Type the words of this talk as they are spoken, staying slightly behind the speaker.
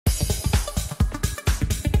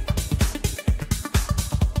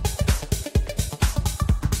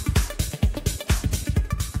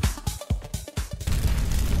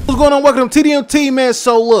going on? Welcome to TDMT, man.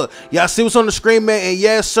 So look, y'all see what's on the screen, man, and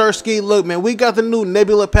yes, Sirski, look, man, we got the new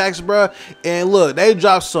Nebula packs, bruh, and look, they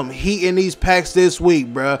dropped some heat in these packs this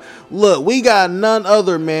week, bruh. Look, we got none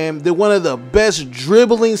other, man, than one of the best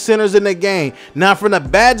dribbling centers in the game. Now, from the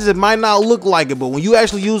badges, it might not look like it, but when you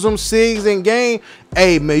actually use them SIGs in game,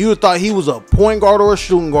 hey, man, you would have thought he was a point guard or a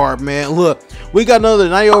shooting guard, man. Look, we got another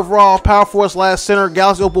 90 overall power forward / center,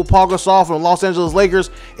 Galaxy Opal Pau Gasol from Los Angeles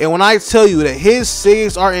Lakers. And when I tell you that his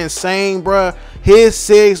SIGs are insane, bruh, his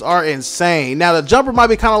SIGs are insane. Now, the jumper might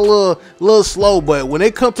be kind of a little slow, but when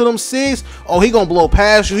it comes to them SIGs, oh, he going to blow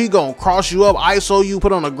past you. He going to cross you up, ISO you,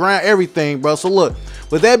 put on the ground, everything, bro. So, look,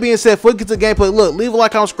 with that being said, before we get to the gameplay, look, leave a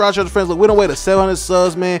like, comment, subscribe, share with friends. Look, we're on the way to 700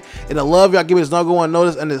 subs, man. And I love y'all. Give me this number one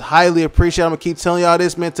notice, and it's highly appreciated. I'm going to keep telling y'all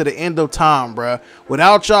this, man, to the end of time, bro.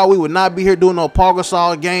 Without y'all, we would not be here doing no Pau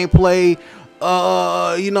Gasol gameplay.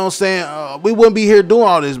 You know what I'm saying? We wouldn't be here doing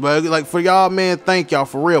all this, bro. Like, for y'all, man, thank y'all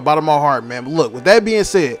for real, bottom of my heart, man. But look, with that being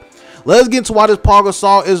said, let's get into why this Pau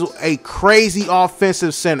Gasol is a crazy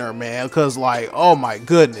offensive center, man. Because, like, oh my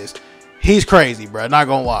goodness, he's crazy, bro. Not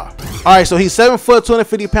gonna lie. All right, so he's 7 foot,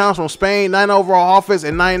 250 pounds from Spain, 9 overall offense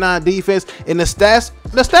and 99 defense. And the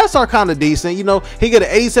stats are kind of decent. You know, he get an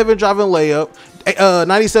 87 driving layup,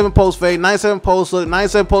 97 post fade, 97 post look,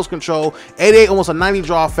 97 post control, 88 almost a 90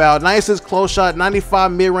 draw foul, 96 close shot,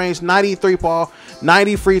 95 mid range, 93 ball,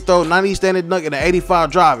 90 free throw, 90 standing dunk, and an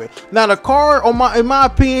 85 driving. Now the card, in my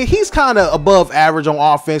opinion, he's kind of above average on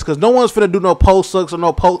offense because no one's finna do no post looks or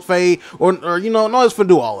no post fade or you know, no one's finna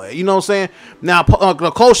do all that. You know what I'm saying? Now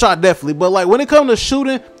the close shot definitely, but like when it comes to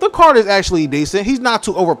shooting, the card is actually decent. He's not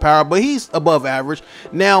too overpowered, but he's above average.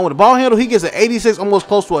 Now with the ball handle, he gets an 86, almost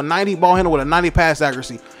close to a 90 ball handle with a 90 pass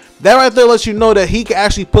accuracy. That right there lets you know that he can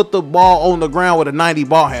actually put the ball on the ground with a 90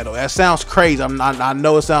 ball handle. That sounds crazy. I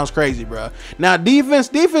know it sounds crazy, bro. Now defense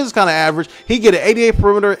is kind of average. He get an 88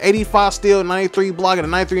 perimeter, 85 steal, 93 block, and a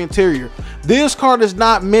 93 interior. This card is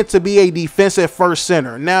not meant to be a defensive first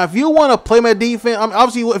center. Now, if you want to play my defense, I mean,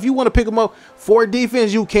 obviously, if you want to pick him up for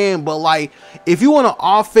defense, you can. But like, if you want an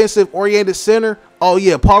offensive oriented center, oh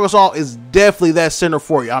yeah, Pau Gasol is definitely that center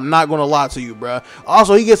for you. I'm not gonna lie to you, bro.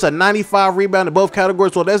 Also, he gets a 95 rebound in both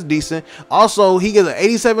categories, so that's decent. Also, he gets an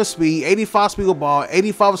 87 speed, 85 speed of ball,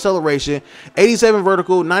 85 acceleration, 87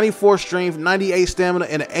 vertical, 94 strength, 98 stamina,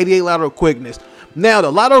 and an 88 lateral quickness. Now,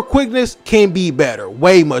 the lateral quickness can be better,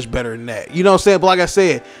 way much better than that. You know what I'm saying? But like I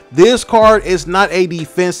said, this card is not a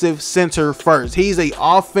defensive center first. He's a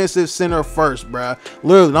offensive center first, bruh.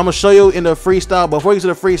 Literally, I'm going to show you in the freestyle. Before we get to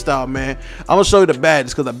the freestyle, man, I'm going to show you the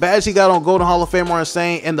badges because the badges he got on Golden Hall of Fame are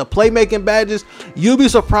insane. And the playmaking badges, you'll be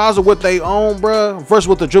surprised at what they own, bruh, versus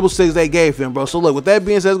what the dribble SIGs they gave him, bro. So look, with that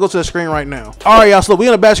being said, let's go to the screen right now. All right, y'all. So we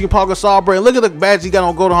in the badge Pau Gasol, bro. And look at the badges he got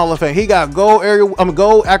on Golden Hall of Fame. He got gold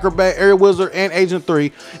acrobat, area wizard, and Agent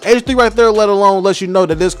 3. Agent 3 right there, let alone lets you know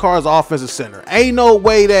that this card is an offensive center. Ain't no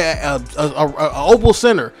way that a Opal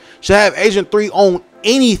center should have Agent 3 on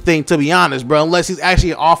anything, to be honest, bro, unless he's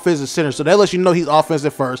actually an offensive center. So that lets you know he's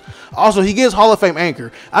offensive first. Also, he gets Hall of Fame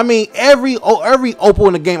anchor. I mean, every Opal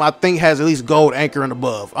in the game, I think, has at least gold anchor and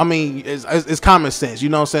above. I mean, it's common sense, you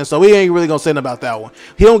know what I'm saying? So we ain't really gonna say nothing about that one.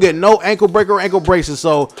 He don't get no ankle breaker or ankle braces.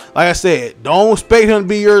 So like I said, don't expect him to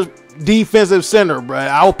be your defensive center, bro.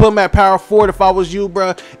 I would put him at power forward if I was you,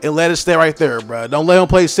 bro, and let it stay right there, bro. Don't let him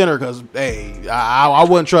play center because, hey, I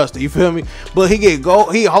wouldn't trust it. You feel me? But he get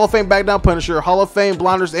gold. He Hall of Fame back down punisher, Hall of Fame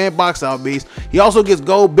blinders, and box out beast. He also gets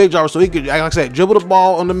gold big driver, so he could, like I said, dribble the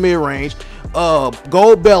ball on the mid range. Gold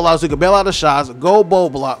bailout, so he could bail out the shots. Gold blow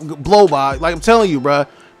by. Like I'm telling you, bro.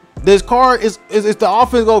 This card is the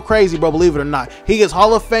offense go crazy, bro, believe it or not. He gets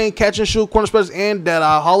Hall of Fame catch and shoot, corner specialist, and that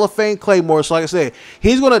Hall of Fame Claymore. So like I said,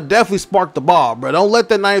 he's going to definitely spark the ball, bro. Don't let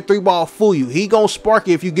that 93 ball fool you. He going to spark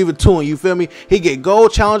it if you give it to him, you feel me? He get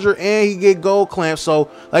gold challenger and he get gold clamp.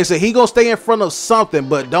 So like I said, he going to stay in front of something,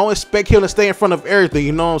 but don't expect him to stay in front of everything,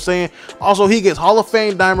 you know what I'm saying? Also, he gets Hall of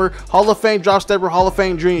Fame dimer, Hall of Fame drop stepper, Hall of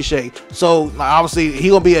Fame dream shake. So like, obviously, he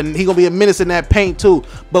gonna be a menace in that paint too.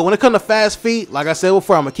 But when it comes to fast feet, like I said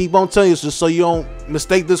before, I'm gonna keep on telling you just so you don't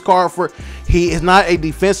mistake this card for. He is not a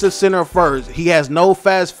defensive center first. He has no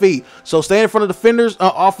fast feet, so staying in front of defenders,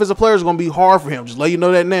 offensive players, is gonna be hard for him. Just let you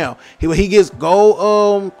know that now. He gets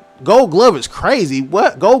gold glove is crazy.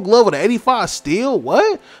 What? Gold glove with an 85 steal?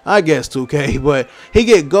 What? I guess 2K, but he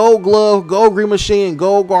get gold glove, gold green machine,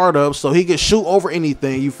 gold guard up, so he can shoot over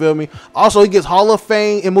anything. You feel me? Also, he gets Hall of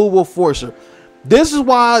Fame immovable forcer. This is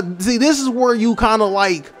why. See, this is where you kind of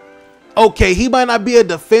like okay, he might not be a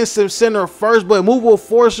defensive center first, but movable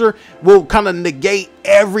forcer will kind of negate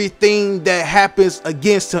everything that happens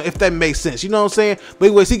against him, if that makes sense. You know what I'm saying? But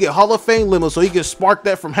anyways, he get Hall of Fame limo, so he can spark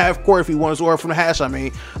that from half court if he wants, or from the hash. I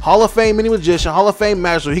mean, Hall of Fame mini magician, Hall of Fame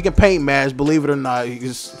master. He can paint match, believe it or not.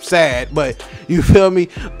 He's sad, but you feel me?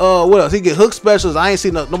 What else? He get hook specials. I ain't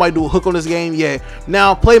seen nobody do a hook on this game yet.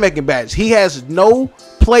 Now, playmaking badge. He has no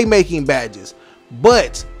playmaking badges,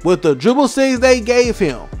 but with the dribble six they gave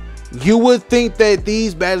him, you would think that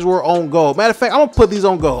these badges were on gold. Matter of fact, I'm gonna put these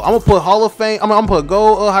on gold. I'm gonna put Hall of Fame. I'm gonna put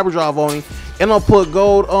gold hyperdrive on him, and I'm gonna put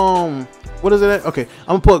gold. What is it? Okay,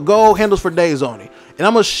 I'm gonna put gold handles for days on him, and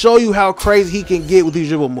I'm gonna show you how crazy he can get with these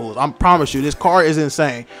dribble moves. I promise you, this card is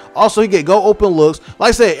insane. Also, he get gold open looks. Like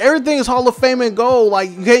I said, everything is Hall of Fame and gold. Like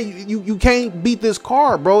you can't beat this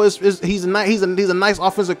card, bro. He's a nice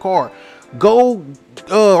offensive card. Gold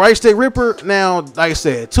right stick ripper. Now, like I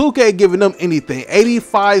said, 2K giving them anything.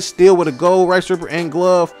 85 steel with a gold right stick ripper and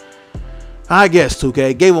glove. I guess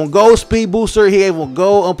 2K gave him gold speed booster. He gave him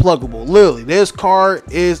gold unpluggable. Literally, this card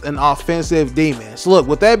is an offensive demon. So look,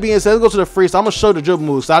 with that being said, let's go to the free. So I'm gonna show the dribble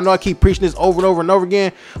moves. So I know I keep preaching this over and over and over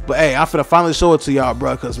again, but hey, I'm finna finally show it to y'all,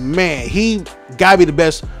 bro. Cause man, he gotta be the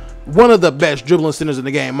best, one of the best dribbling centers in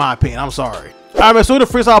the game, in my opinion. I'm sorry. All right, man, so with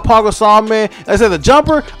the freestyle Pau Gasol, man, like I said, the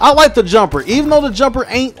jumper, I like the jumper. Even though the jumper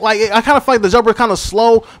ain't, like, I kind of feel like the jumper is kind of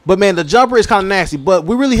slow, but, man, the jumper is kind of nasty. But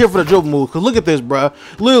we're really here for the dribble move, because look at this, bro.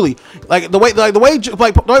 Literally, the way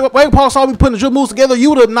Pau Gasol be putting the dribble moves together, you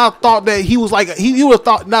would have not thought that he was, like, you would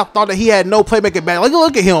have not thought that he had no playmaking badge. Like,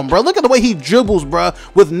 look at him, bro. Look at the way he dribbles, bro,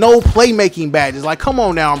 with no playmaking badges. Like, come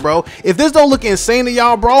on now, bro. If this don't look insane to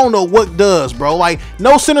y'all, bro, I don't know what does, bro. Like,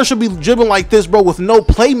 no center should be dribbling like this, bro, with no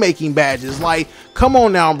playmaking badges. Like, come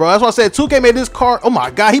on now, bro. That's why I said 2K made this card. Oh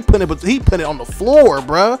my god, he put it on the floor,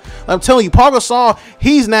 bro. I'm telling you, Pau Gasol,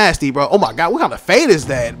 he's nasty, bro. Oh my god, what kind of fade is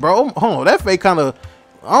that, bro? Hold on, that fade kind of,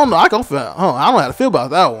 I don't know. I don't know how to feel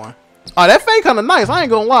about that one. Oh, that fade kind of nice. I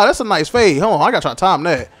ain't gonna lie, that's a nice fade. Hold on, I gotta try to time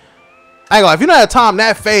that. I ain't gonna lie, if you know how to time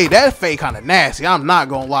that fade kind of nasty. I'm not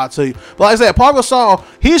gonna lie to you. But like I said, Pau Gasol,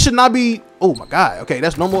 he should not be. Oh my god. Okay,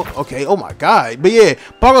 that's normal. Okay. Oh my god. But yeah,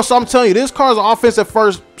 Pau Gasol, I'm telling you, this card's an offensive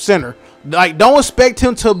first center. Like, don't expect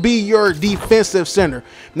him to be your defensive center.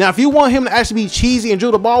 Now, if you want him to actually be cheesy and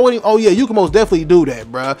dribble the ball with him, oh yeah, you can most definitely do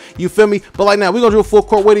that, bro. You feel me? But like now, we're gonna dribble full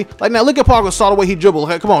court with him. Like now, look at Pau Gasol the way he dribbles.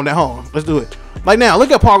 Okay, come on now, hold on. Let's do it. Like now,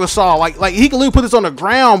 look at Pau Gasol. Like he can literally put this on the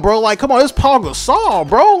ground, bro. Like, come on, it's Pau Gasol,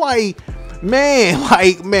 bro. Like, man,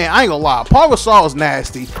 I ain't gonna lie. Pau Gasol is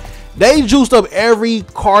nasty. They juiced up every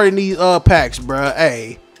card in these packs, bro.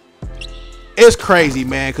 Hey. It's crazy,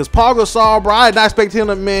 man, because Pau Gasol, bro, I did not expect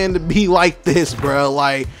him, man, to be like this, bro.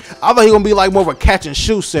 Like, I thought he was going to be like more of a catch and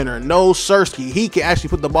shoot center. No, Sirski. He can actually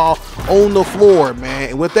put the ball on the floor, man.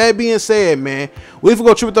 And with that being said, man, we finna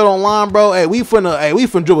go triple that online, bro. Hey, we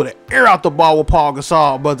finna dribble the air out the ball with Pau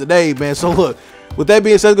Gasol, but today, man. So, look, with that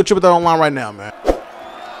being said, let's go triple that online right now, man.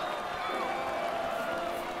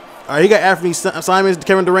 All right, he got Anthony Simons,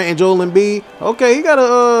 Kevin Durant, and Joel Embiid. Okay, he got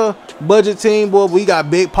a budget team, boy. We got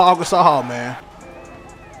big Pau Gasol, man.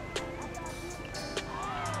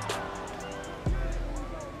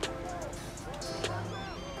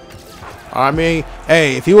 I mean,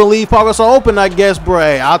 hey, if you will leave Pau Gasol open, I guess, bro,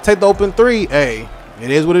 hey, I'll take the open three. Hey, it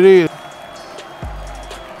is what it is.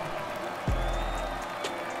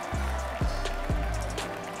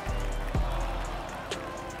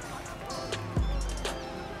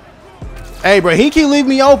 Hey, bro, he keep leaving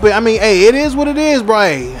me open. I mean, hey, it is what it is, bro.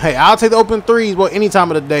 Hey, I'll take the open threes, bro, any time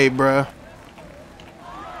of the day, bro.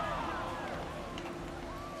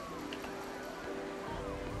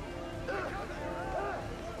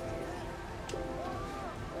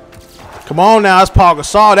 Come on now, it's Pau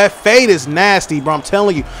Gasol. That fade is nasty, bro. I'm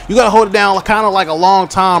telling you. You got to hold it down kind of like a long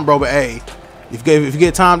time, bro. But, hey, if you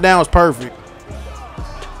get time down, it's perfect.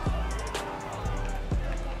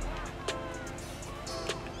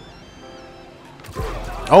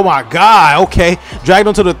 Oh my god, okay. Dragged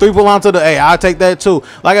him to the three-point line to the A. I'll take that too.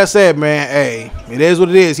 Like I said, man, hey, it is what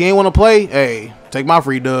it is. He ain't want to play. Hey, take my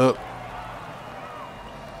free dub.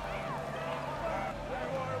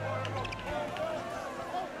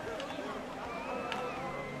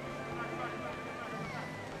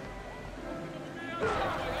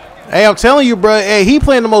 Hey, I'm telling you, bro. Hey, he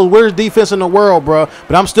playing the most weirdest defense in the world, bro.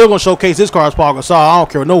 But I'm still gonna showcase this card as Pau Gasol. I don't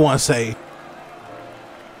care what no one say.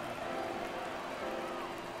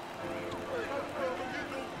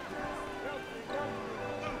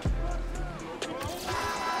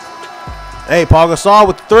 Hey, Pau Gasol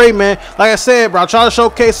with the three, man. Like I said, bro, I try to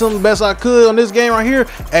showcase him the best I could on this game right here.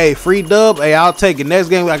 Hey, free dub. Hey, I'll take it. Next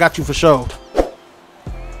game, I got you for sure.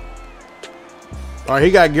 All right, he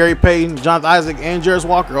got Gary Payton, Jonathan Isaac, and Jarris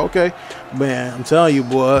Walker. Okay, man, I'm telling you,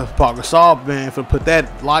 boy, Pau Gasol, man, for put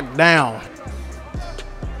that lock down.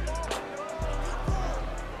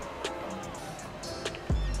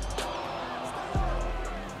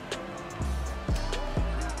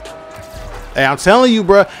 Hey, I'm telling you,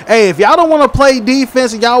 bro. Hey, if y'all don't want to play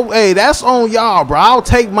defense, y'all, hey, that's on y'all, bro. I'll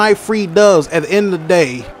take my free dubs at the end of the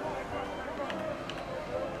day.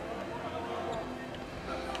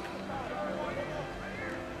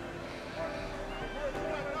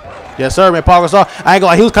 Yes, sir, man. Pau Gasol. I ain't gonna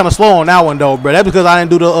lie, he was kind of slow on that one though, bro. That's because I didn't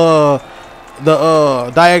do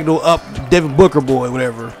the diagonal up Devin Booker boy,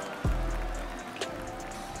 whatever.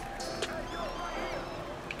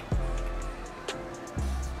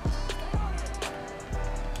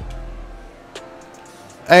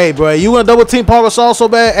 Hey, bro, you want to double team Pau Gasol so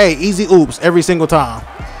bad? Hey, easy oops every single time.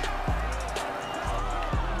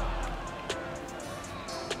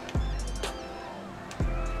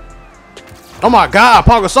 Oh my God,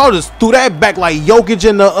 Pau Gasol just threw that back like Jokic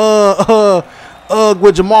in the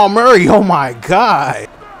with Jamal Murray. Oh my God.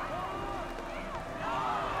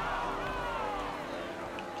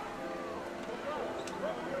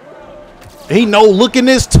 He no looking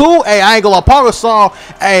this too. Hey, I ain't gonna lie, Pau Gasol.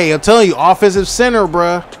 Hey, I'm telling you, offensive center,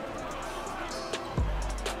 bruh.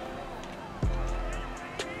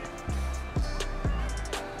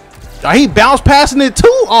 He bounced passing it too.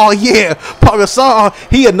 Oh yeah, Pau Gasol.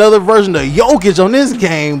 He another version of Jokic on this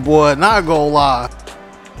game, boy. Not gonna lie.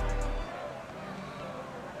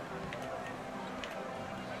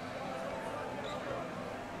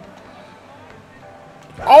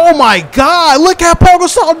 Oh my God! Look at Pau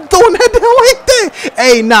Gasol doing that down like that.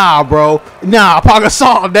 Hey, nah, bro. Nah, Pau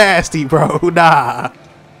Gasol nasty, bro. Nah.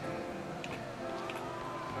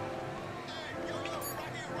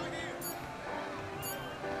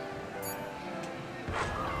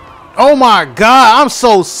 Oh my God, I'm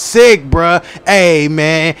so sick, bruh. Hey,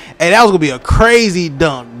 man. Hey, that was gonna be a crazy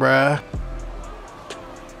dunk, bruh.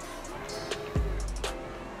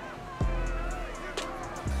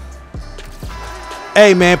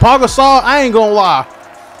 Hey, man, Pau Gasol, I ain't gonna lie.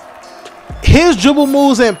 His dribble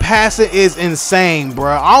moves and passing is insane,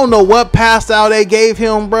 bruh. I don't know what pass out they gave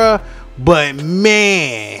him, bruh, but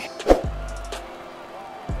man.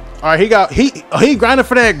 All right, he grinding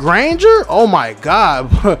for that Granger. Oh my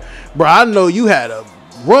God, bro! I know you had a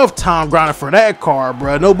rough time grinding for that car,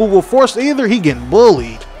 bro. No boo force either. He getting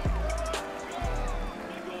bullied,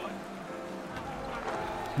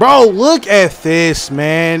 bro. Look at this,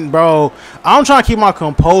 man, bro. I'm trying to keep my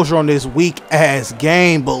composure on this weak ass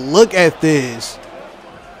game, but look at this.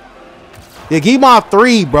 Yeah, give my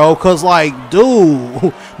 3, bro, cause like,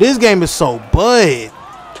 dude, this game is so bud.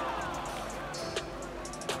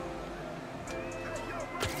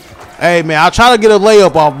 Hey, man, I'll try to get a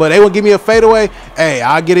layup off, but they won't give me a fadeaway. Hey,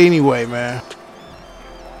 I'll get it anyway, man.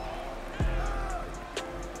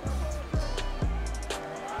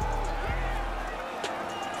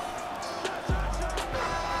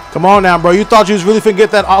 Come on now, bro. You thought you was really finna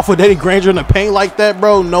get that off with Danny Granger in the paint like that,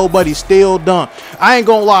 bro? Nobody still done. I ain't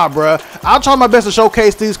gonna lie, bro. I'll try my best to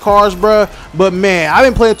showcase these cars, bro. But, man, I've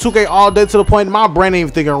been playing 2K all day to the point my brain ain't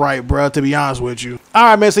even thinking right, bro, to be honest with you. All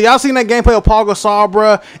right, man. So, y'all seen that gameplay of Pau Gasol,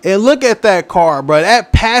 bro? And look at that car, bro.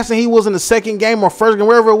 That passing he was in the second game or first game,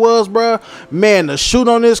 wherever it was, bro. Man, the shoot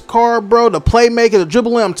on this car, bro. The playmaking, the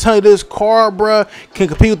dribbling. I'm telling you, this car, bro, can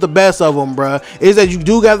compete with the best of them, bro. Is that you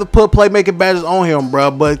do got to put playmaking badges on him,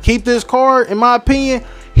 bro. But keep this card, in my opinion,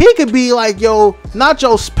 he could be like, yo, not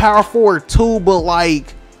your power forward 2, but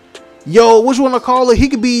like, yo, what you want to call it? He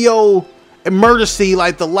could be your emergency,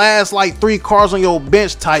 like the last like 3 cars on your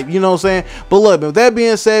bench type, you know what I'm saying? But look, man, with that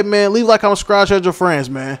being said, man, leave a like, comment, subscribe, share with your friends,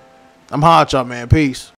 man. I'm hot, y'all, man. Peace.